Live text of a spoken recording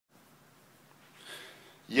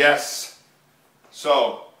Yes.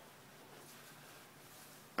 So,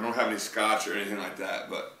 I don't have any scotch or anything like that,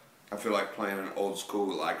 but I feel like playing an old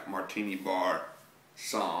school like martini bar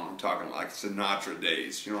song. I'm talking like Sinatra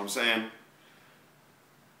days, you know what I'm saying?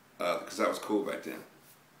 Because that was cool back then.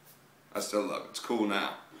 I still love it. It's cool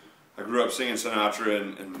now. I grew up singing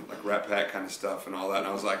Sinatra and like Rat Pack kind of stuff and all that, and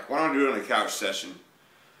I was like, why don't I do it on a couch session?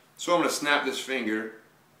 So I'm going to snap this finger,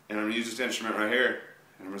 and I'm going to use this instrument right here,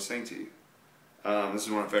 and I'm going to sing to you. This is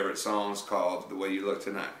one of my favorite songs called The Way You Look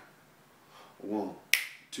Tonight. 1,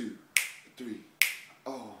 2, 3,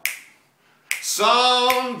 oh.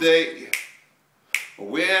 Someday,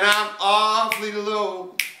 when I'm awfully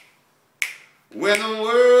low, when the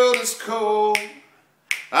world is cold,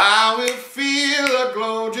 I will feel a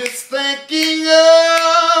glow just thinking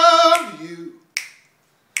of you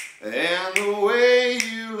and the way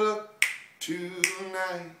you look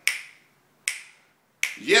tonight.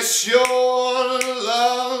 Yes, you're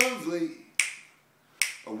lovely,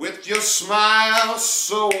 with your smile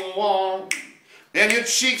so warm and your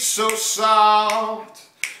cheeks so soft.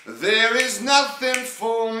 There is nothing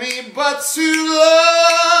for me but to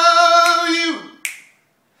love you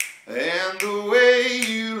and the way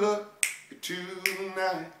you look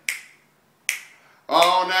tonight.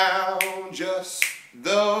 Oh, now just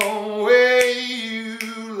the way you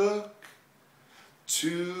look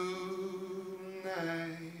tonight.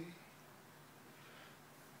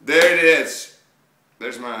 There it is.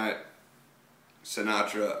 There's my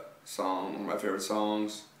Sinatra song, one of my favorite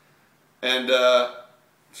songs. And I've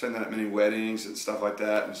sang that at many weddings and stuff like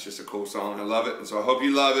that, and it's just a cool song. I love it, and so I hope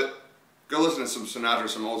you love it. Go listen to some Sinatra,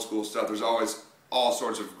 some old school stuff. There's always all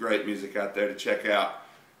sorts of great music out there to check out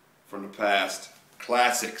from the past.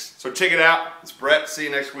 Classics. So check it out. It's Brett. See you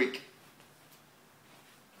next week.